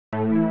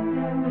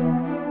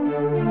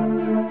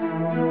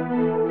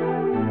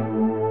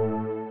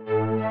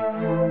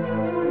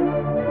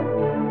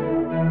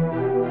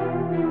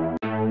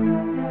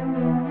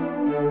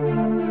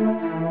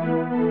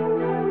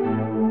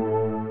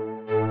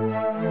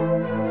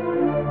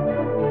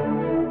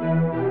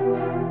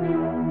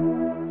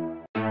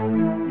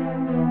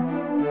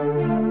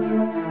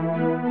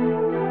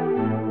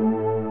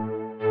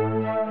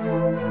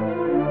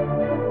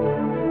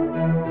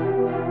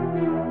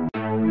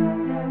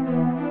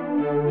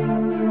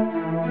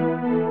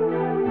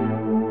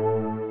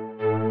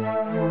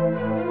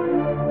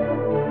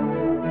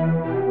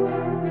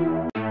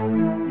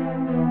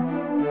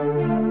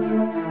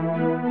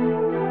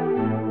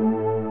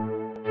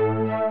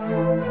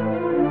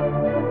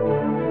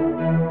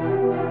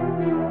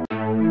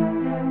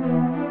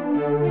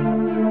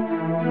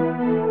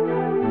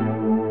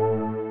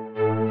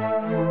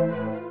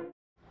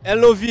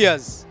Hello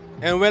viewers,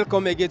 and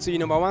welcome again to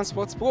your #1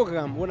 sports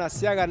program on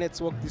Sierra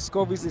Network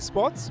Discoveries in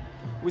Sports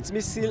with me,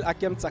 Scyll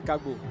Akempta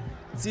Kargbo.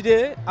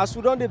 Today, as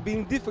we don't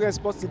bring different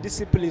sports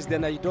disciplines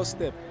than at your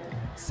doorstep,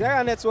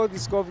 Sierra Network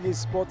Discoveries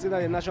Sports in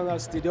the National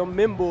Stadium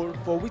member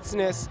for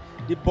witness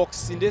the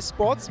boxing day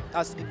sport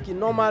as a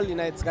normal in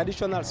a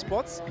traditional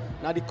sports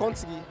now the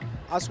country.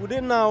 As we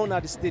dey now na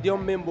the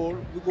stadium member,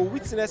 we go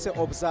witness and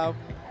observe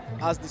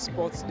as the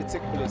sports they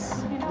take place.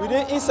 We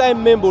dey inside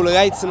Membo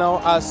right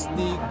now as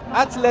the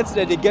athletes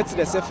that they get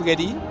themselves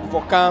ready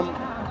for camp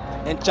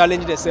and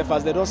challenge themselves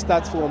as they don't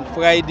start from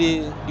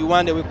Friday, the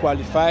one that will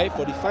qualify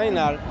for the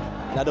final.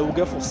 Now they will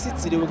get for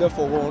city, they will get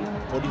for one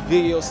for the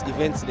various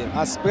events them.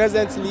 As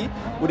presently,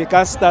 we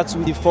can start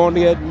with the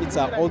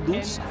 400-meter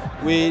hurdles,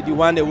 where the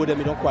one that would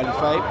don't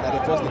qualify. Now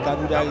the first they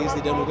can do that race,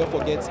 they don't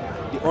forget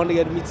the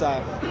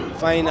 100-meter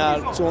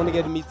final,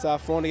 200-meter,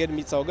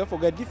 400-meter. We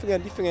forget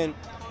different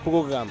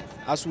program.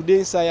 As we dey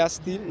inside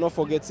still, not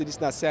forget this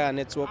na Sierra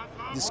Network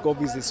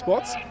Discoveries the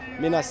Sports.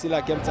 Me na Scyll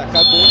Akempta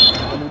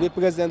Kargbo, and we dey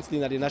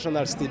presently at the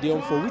National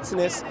Stadium for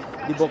witness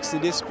the boxing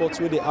day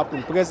sports where they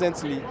happen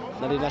presently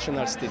at the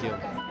National Stadium.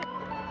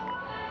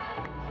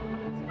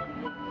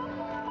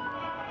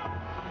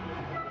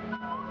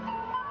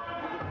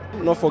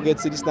 Not forget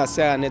this na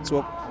Sierra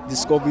Network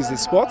Discoveries the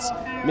Sports.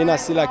 Me na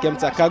Scyll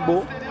Akempta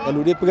Kargbo, and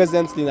we dey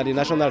presently at the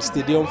National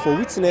Stadium for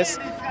witness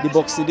the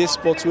boxing day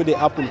sports where they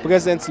happen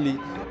presently.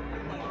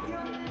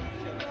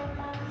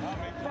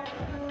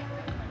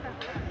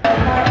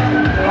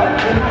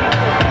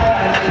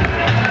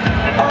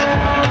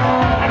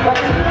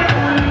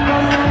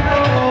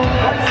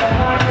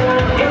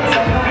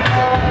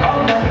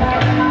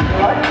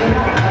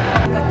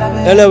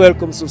 Hello,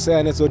 welcome to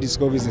Sierra Network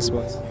Discoveries the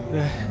Sports.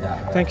 Yeah,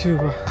 thank you,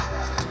 bro.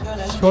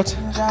 Sport,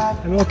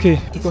 I'm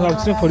okay because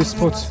I'm training for this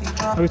sport.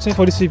 I'm training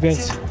for this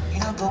event.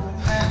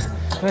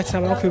 Right,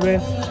 I'm okay,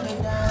 man.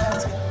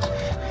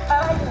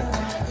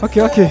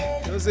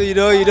 Okay. So you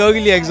don't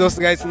really exhaust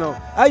right now.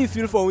 How you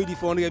feel for with the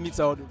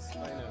 400-meter hurdles?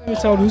 I'm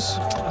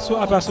so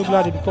happy, I'm so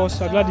glad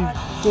because I'm glad the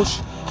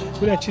coach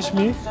will teach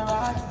me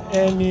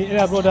and my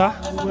elder brother,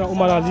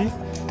 Omar Ali.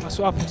 I'm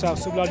so happy, I'm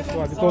so glad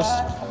for it because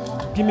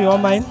give me all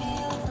mine.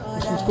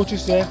 With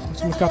coaches there,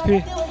 with my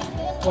cape,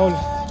 all.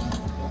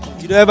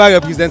 You don't ever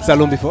represent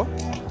Salon before?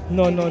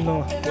 No.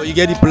 But you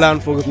get the plan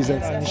for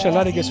representing?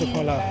 Inshallah, they get so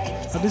far.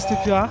 At this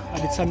step here, I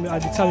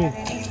determine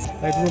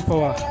my own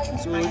power.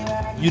 So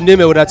you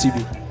name it what that you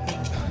be?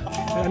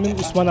 I mean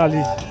Usman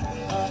Ali.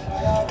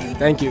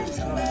 Thank you.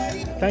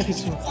 Thank you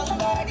so much.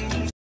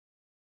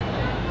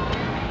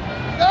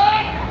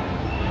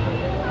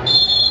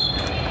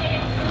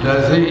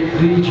 Does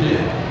it reach it?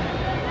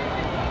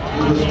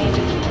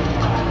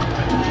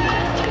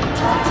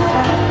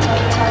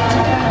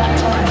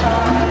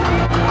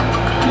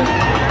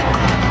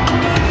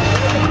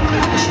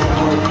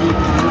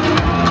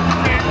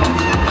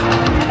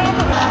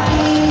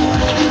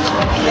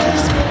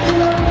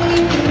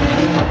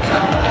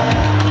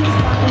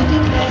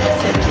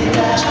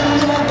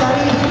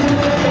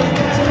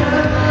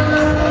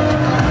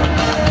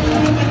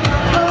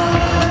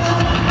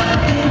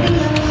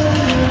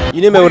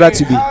 You name it what that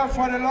you be?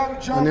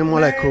 My name is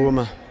like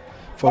Koroma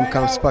from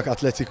Camps Park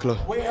Athletic Club.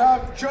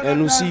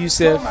 And we see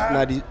yourself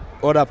now the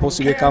other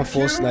person we can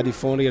force now the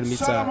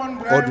 400-meter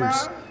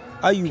hurdles.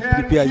 How you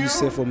prepare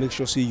yourself for make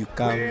sure so you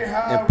can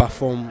and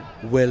perform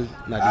well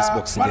now this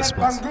boxing day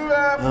sport?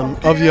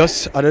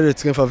 Obvious, I don't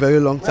train for a very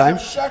long time,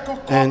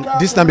 and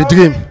this time a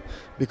dream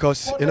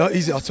because it's not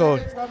easy at all.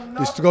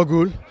 The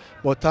struggle,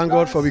 but thank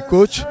God for the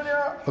coach.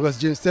 Because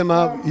James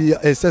Tema, he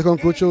is second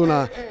coach,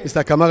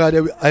 Mr.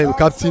 Kamara, I am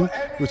captain.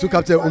 We two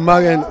captain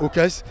Umar and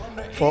Okes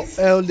for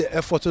all the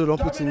effort they don't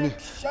put in me.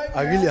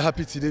 I'm really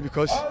happy today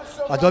because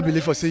I don't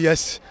believe for say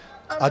yes,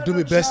 I do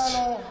my best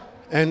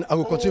and I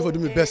will continue to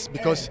do my best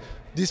because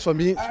this for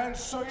me I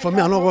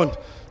don't run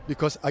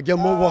because I get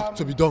more work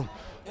to be done.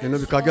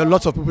 Because I get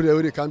lots of people there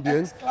where they can be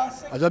in.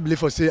 I just believe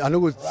for say I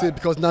know say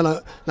because now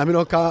I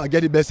don't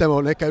get the best time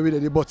or I carry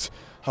the but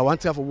I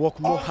want to have to work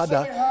more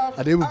harder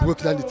and they will break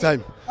down the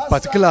time.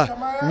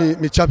 Particularly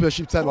my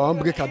championship time, I want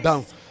to break it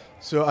down.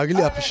 So I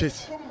really appreciate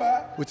it.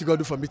 what you got to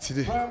do for me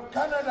today.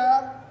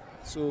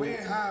 So,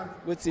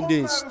 what's in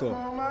the store?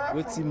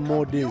 What's in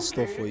more day in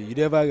store for you? You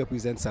never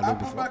represent Salon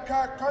before?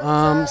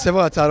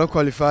 Several times I don't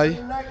qualify,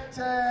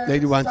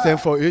 like the 110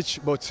 for each,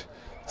 but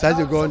times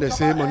they go on the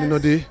same money no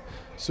day.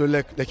 So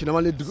like you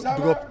normally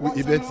drop with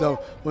events now,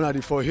 one at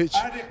the 4H.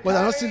 But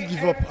I don't still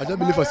give up. I just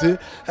believe I say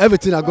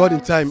everything I got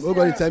in time, all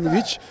got in time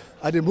reach,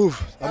 I dey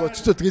move. About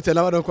 2 to 3 times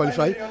I don't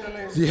qualify.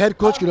 The head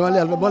coach can normally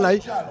have more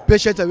like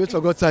patient and wait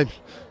for God time.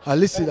 I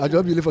listen, I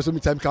just believe for so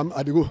many time come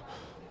I dey go.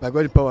 By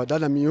God in power,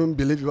 that I mean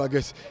believe you I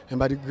guess. And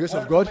by the grace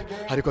of God,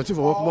 I dey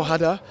continue to work more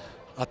harder.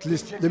 At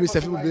least let me say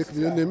people make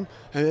me name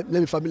and let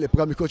me family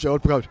proud, my coach are all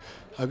proud.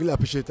 I really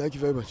appreciate it. Thank you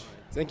very much.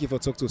 Thank you for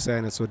talking to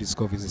Sierra Leone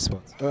Discoveries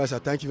Sports. All right, sir.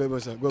 Thank you very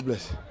much, sir. God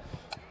bless.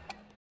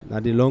 Now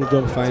the long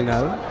jump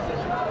final.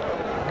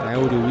 I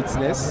will the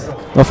witness.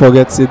 Don't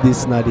forget to say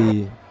this now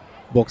the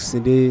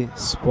Boxing Day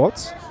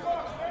Sport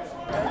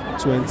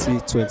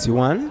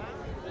 2021.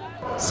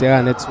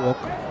 Sierra Network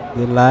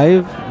the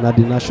live na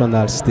the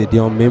National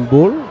Stadium main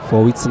bowl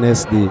for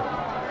witness the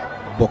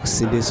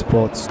Boxing Day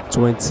Sport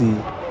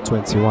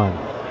 2021.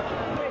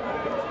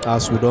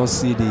 As we don't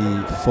see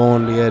the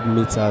 400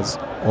 meters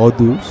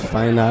hurdles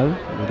final,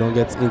 we don't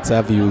get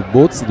interview with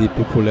both the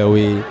people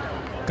away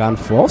can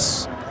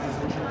force.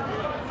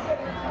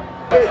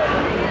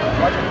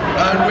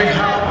 And we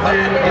have the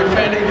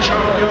defending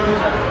champion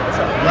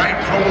right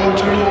from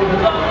Waterloo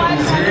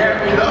is here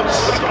with us.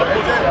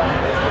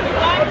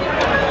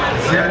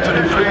 He's here to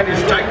defend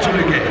his title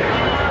again.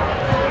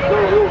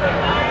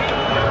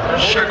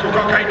 Scyll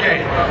Akempta Kargbo,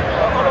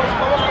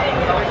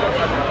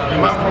 the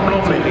man from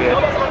Lovely.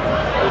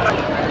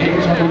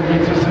 800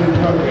 meters in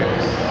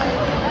progress.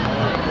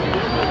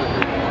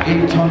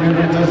 800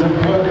 meters in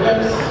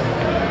progress.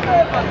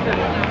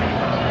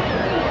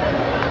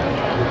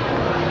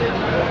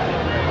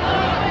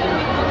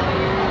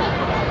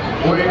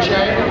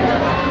 OHA,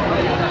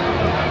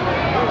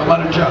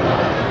 about a jump.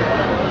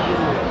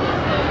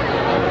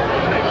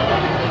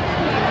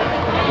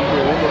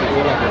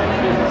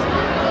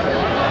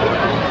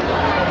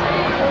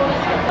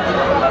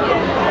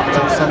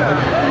 That's something.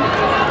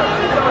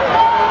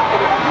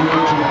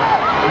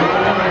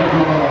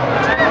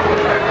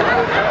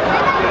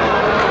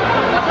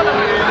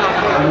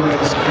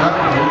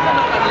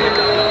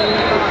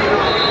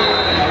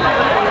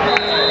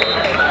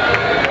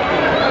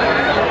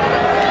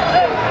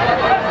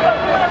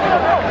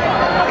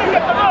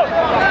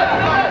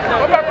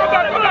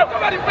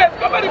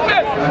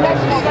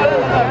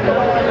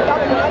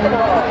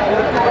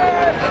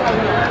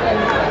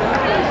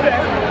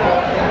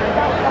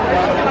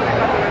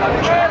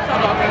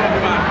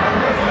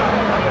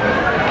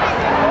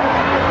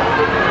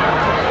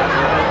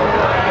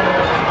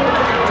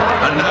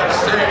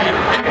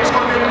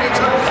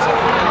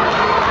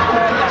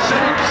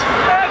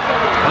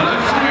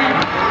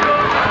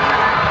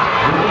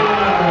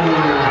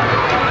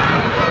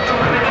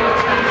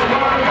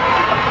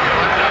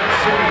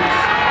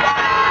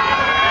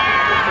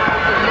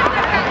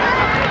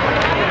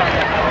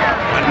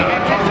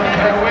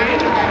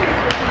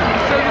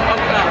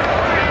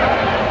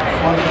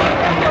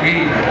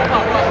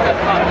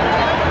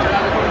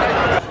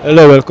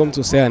 Hello, welcome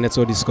to Sierra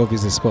Leone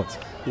Discoveries Sports.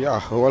 Yeah,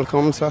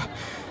 welcome, sir.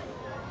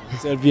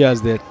 Tell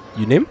viewers that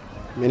your name?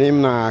 My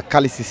name is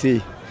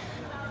Kalisisi.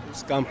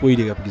 Which camp will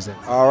you represent?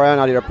 Alright,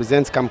 I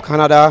represent Camp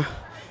Canada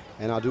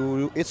and I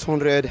do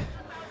 800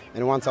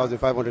 and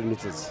 1,500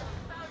 meters.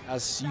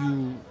 As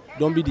you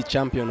don't be the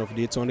champion of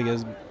the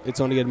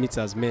 800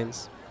 meters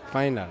men's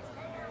final,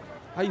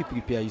 how you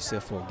prepare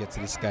yourself for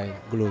getting this kind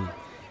of glory?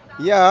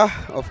 Yeah,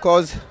 of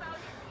course,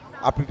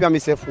 I prepare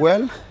myself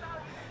well.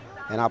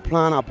 And I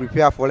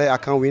prepare for it, I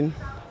can win.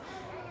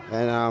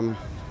 And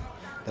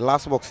the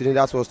last boxing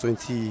that was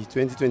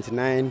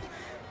 2029.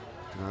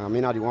 I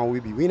mean, I the one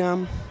will be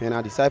winner. And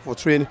I decide for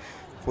train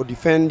for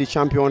defend the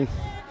champion.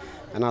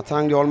 And I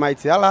thank the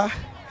Almighty Allah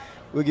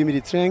who give me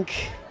the strength.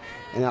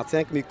 And I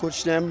thank me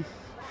coach them.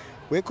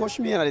 They coach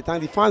me and I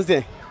thank the fans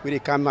there where they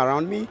come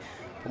around me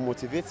to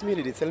motivate me.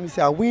 They tell me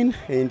say I win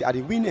and I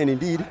win and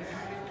indeed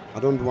I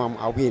don't do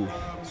I win.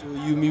 So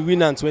you may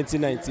win in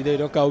 2019, you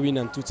don't can win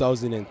in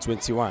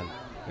 2021.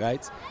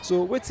 Right?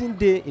 So what's in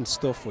there in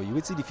store for you?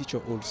 What's in the future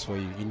holds for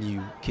you in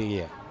your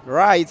career?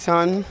 Right,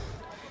 son.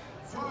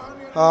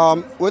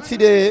 What's in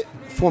there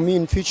for me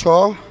in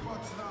future?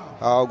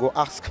 I'll go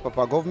ask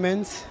Papa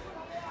government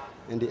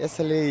and the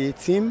SLA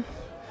team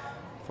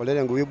for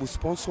letting go able to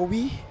sponsor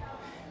we.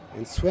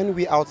 And so when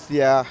we out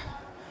there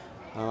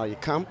the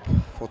camp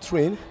for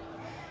train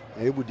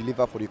and able to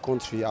deliver for the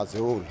country as a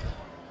whole.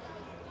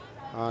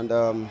 And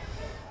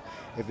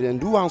if they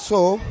do and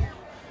so,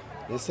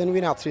 they send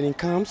we our training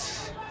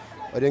camps,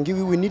 but then give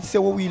we need to say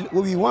what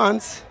we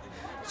want.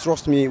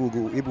 Trust me, we'll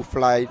go able to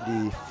fly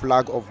the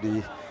flag of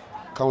the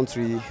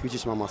country, which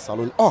is Mama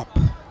Salon, up.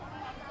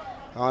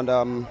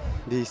 And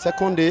the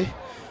second day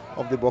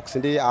of the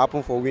Boxing Day, I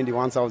happen for win the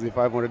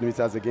 1,500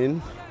 meters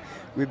again.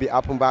 We'll be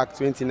happen back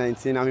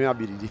 2019. I mean, I'll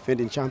be the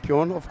defending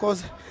champion. Of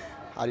course,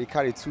 I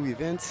carry 2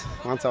 events,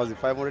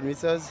 1,500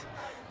 meters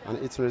and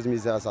 800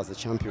 meters as a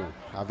champion.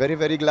 I'm very,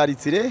 very glad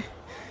today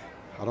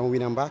I don't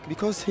win them back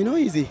because it's not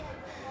easy.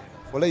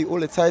 For you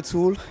hold the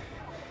title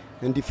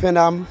and defend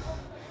them,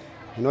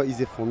 it's not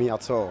easy for me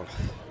at all.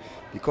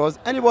 Because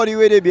anybody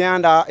where they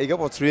behind that, you get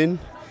for train,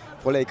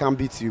 for they can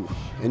beat you.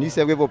 And you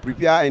say we will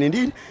prepare, and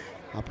indeed,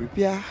 I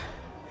prepare.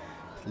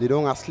 Lay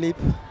down asleep.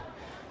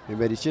 My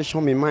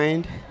meditation, my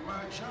mind.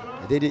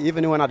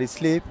 Even when I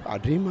sleep, I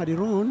dream, I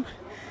run.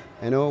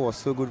 You know, it was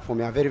so good for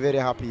me. I'm very, very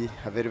happy.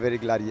 I'm very, very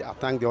glad. I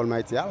thank the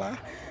Almighty Allah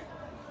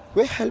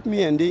who helped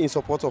me and they in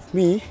support of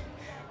me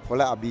for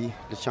let I be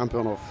the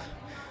champion of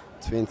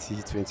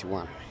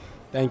 2021.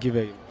 Thank you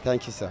very much.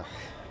 Thank you, sir.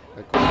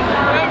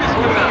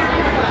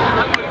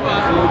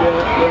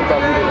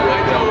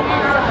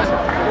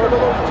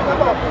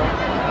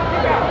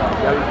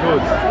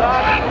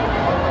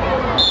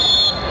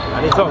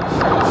 And it's up.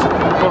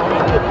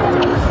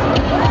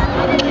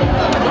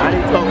 And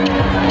it's up.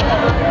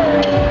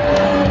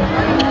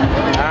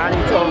 And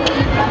it's up.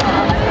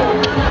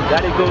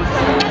 There it goes.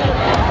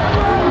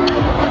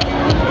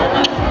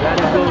 There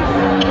it goes.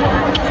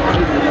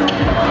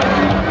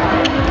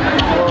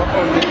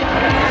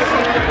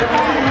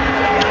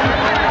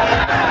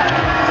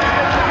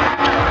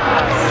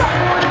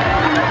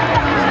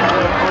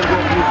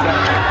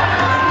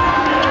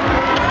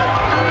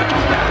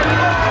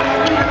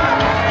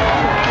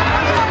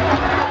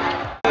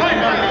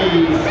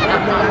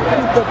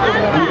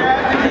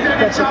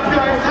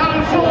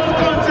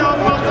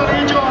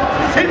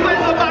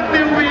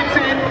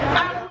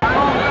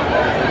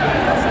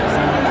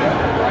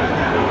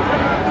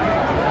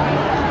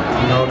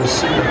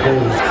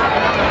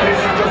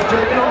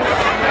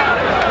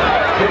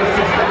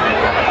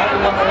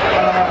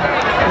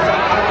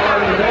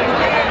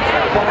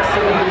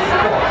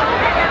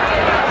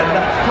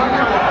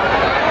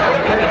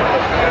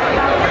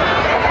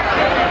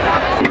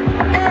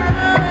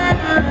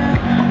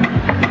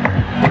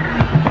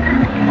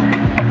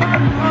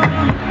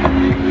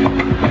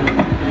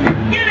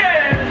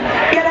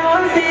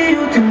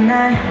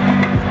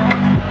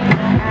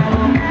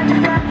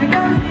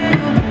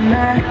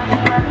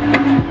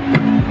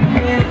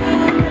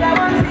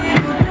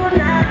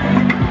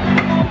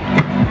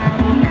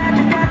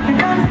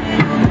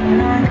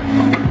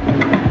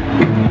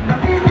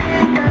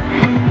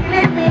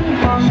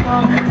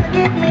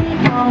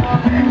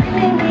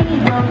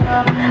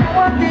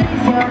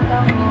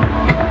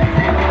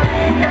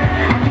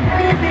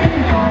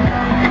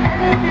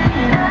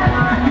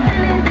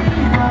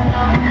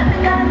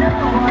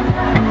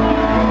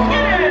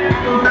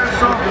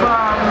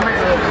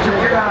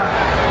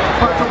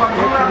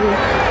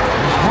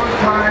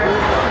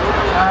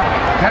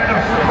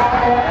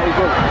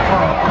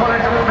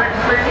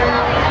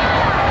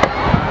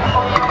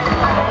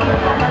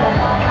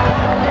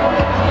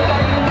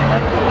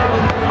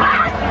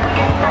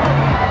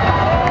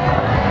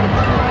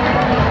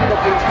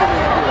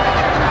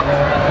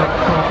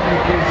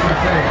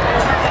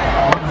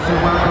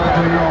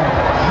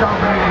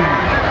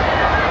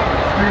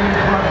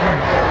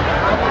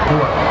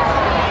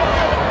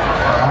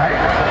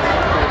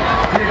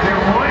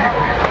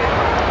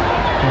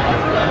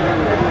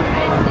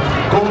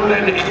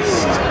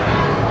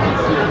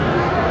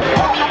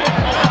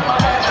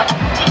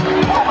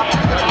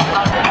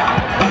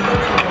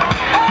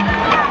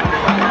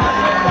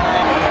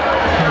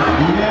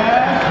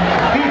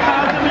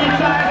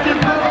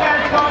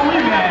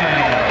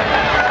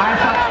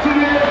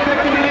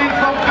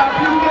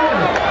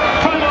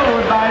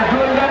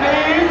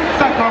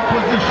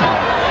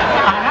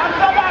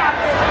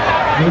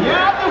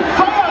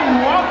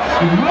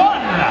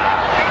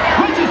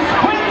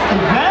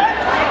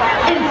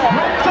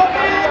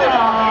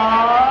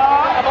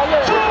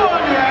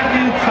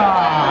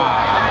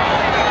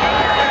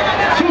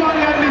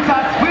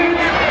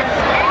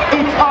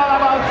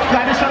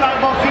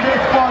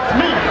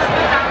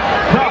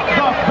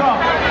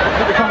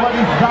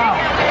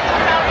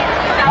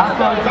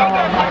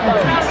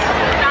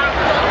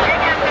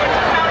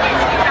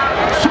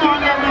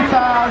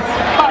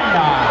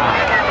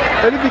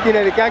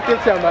 They can't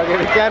catch them, but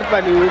they can't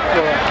find the route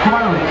for.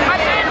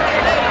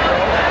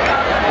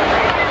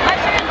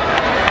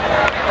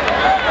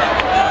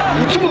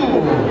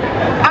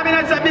 I mean,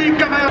 it's a big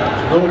camera.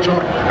 No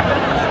joke.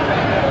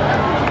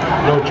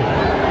 No joke.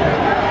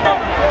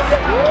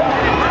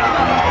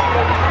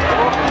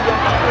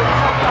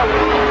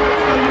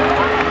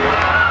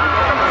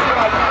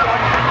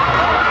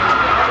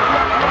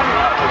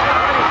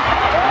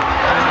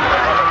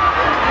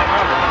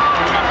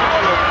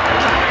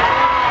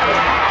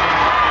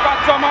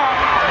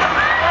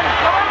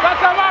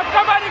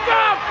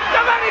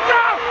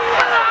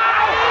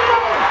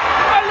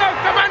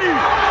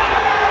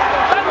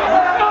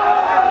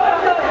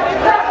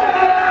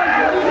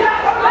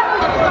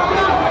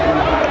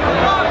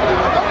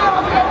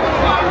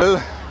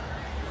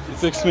 It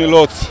takes me a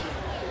lot. It's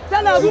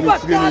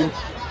training,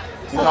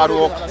 it's hard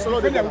work.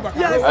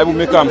 I will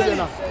make them.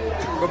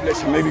 God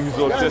bless you, make the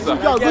results. Yes, sir.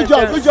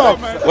 Good job.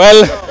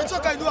 Well,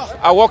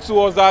 I work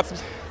towards that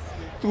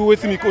through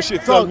waiting me coach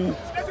tell me.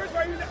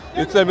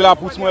 They tell me I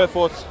put more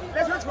effort.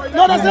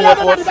 No, that's more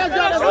effort.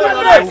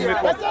 I will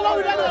make up.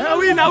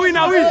 Now win.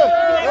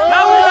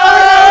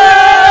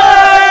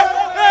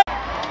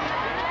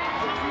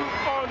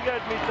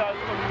 200 meters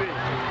on the way.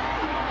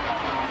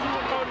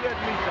 200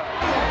 meters.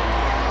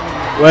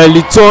 Well,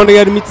 the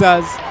 200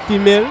 meters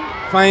female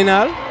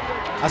final.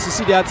 As you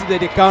see the athlete,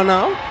 they count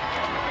now.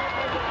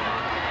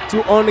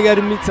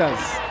 200 meters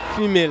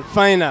female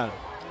final.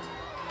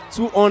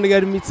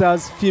 200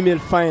 meters female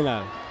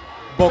final.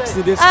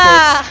 Boxing this sport.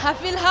 I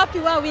feel happy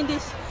when I win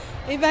this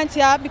event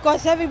here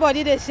because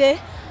everybody they say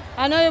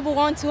I know you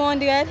want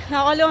 200,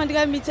 now only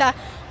 100 meters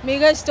me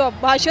rest up,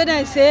 but I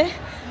shouldn't say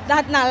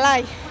that not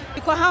lie.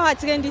 Because how I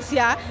train this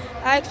year,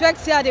 I expect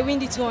Sierra they win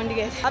the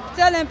 200. I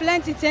tell them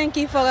plenty thank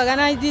you for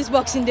organizing this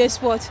boxing day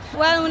sport.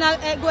 Well, when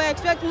I go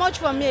expect much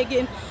from me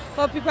again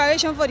for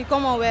preparation for the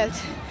Commonwealth.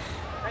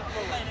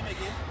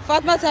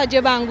 Fatma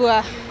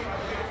Tajebangua.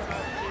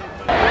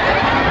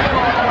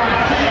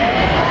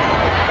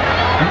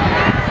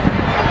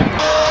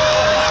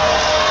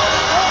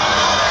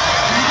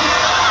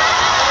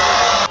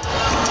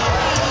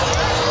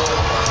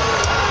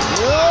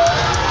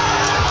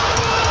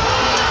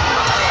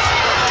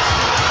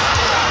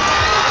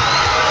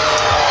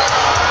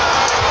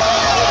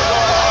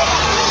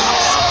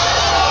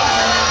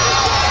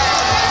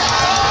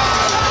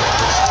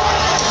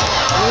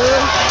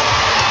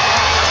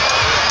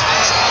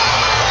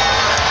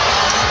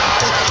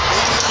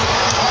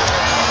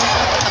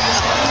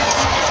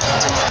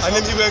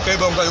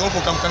 I went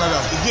for Camp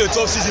Canada. It's been a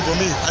tough season for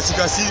me. As you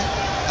can see,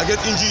 I get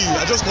injury.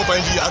 I just come for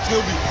injury. I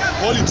think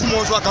only 2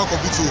 months so I can't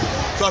compete.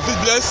 So I feel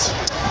blessed.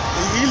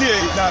 Really,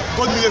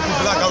 God miracle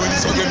for that I can win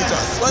this 100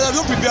 meters. But I've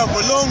not prepared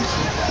for long.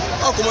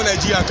 How come on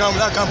Nigeria I can't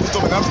put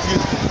up and I'm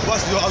straight.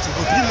 What's the out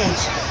for 3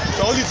 months?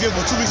 So I only train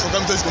for 2 weeks for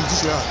this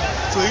competition.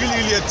 So it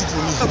really hectic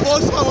for me.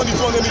 First, I won the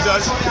 200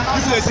 meters.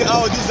 People say,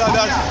 oh, this, that.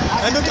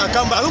 And then I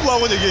come back. I don't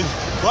want to win again.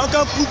 But I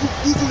can't prove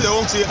they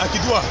won't say, I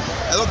can do it.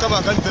 I don't come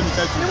back, I can't defend the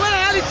title. Well,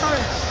 I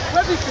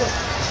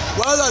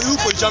look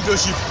for the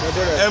championship.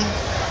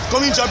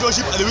 Coming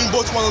championship, and they win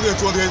both 100 and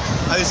 200,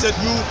 and they set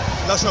new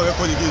national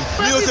record again.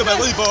 We don't say by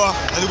body power,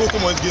 and they go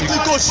come on again. The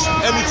coach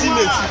and my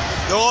teammates,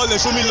 they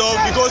show me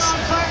love because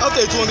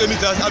after the 200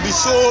 meters, I'll be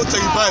so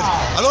terrified.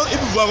 I know if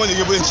people want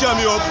again, but they cheer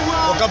me up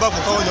or come back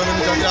for 100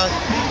 meters and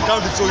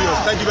come victorious.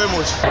 Thank you very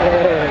much.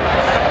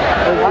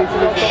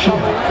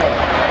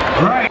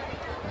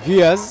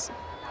 Viewers,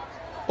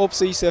 hope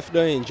so yourself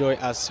don't enjoy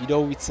as you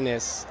don't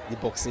witness the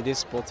boxing day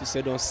sport. You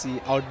say don't see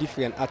how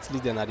different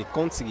athletes in the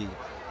country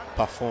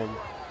perform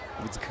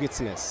with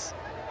greatness.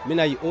 Me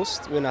na your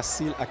host when I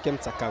Scyll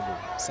Akempta Kargbo.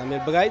 Samuel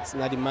Bright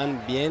na the man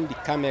behind the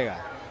camera.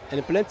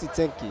 And plenty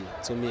thank you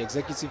to my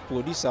executive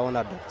producer and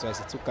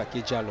Dr.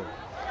 KID-AFAN.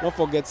 Don't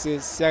forget say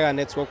Sierra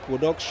Network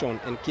Production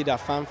and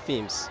KID-AFAN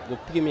Films go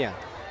premiere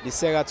the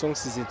Sierra Tongue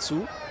Season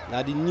 2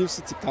 na the New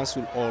City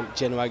Council Hall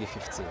January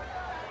 15.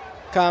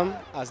 Come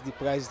as the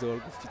prize doll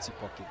go fit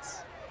your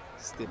pockets.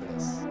 Stay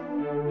blessed.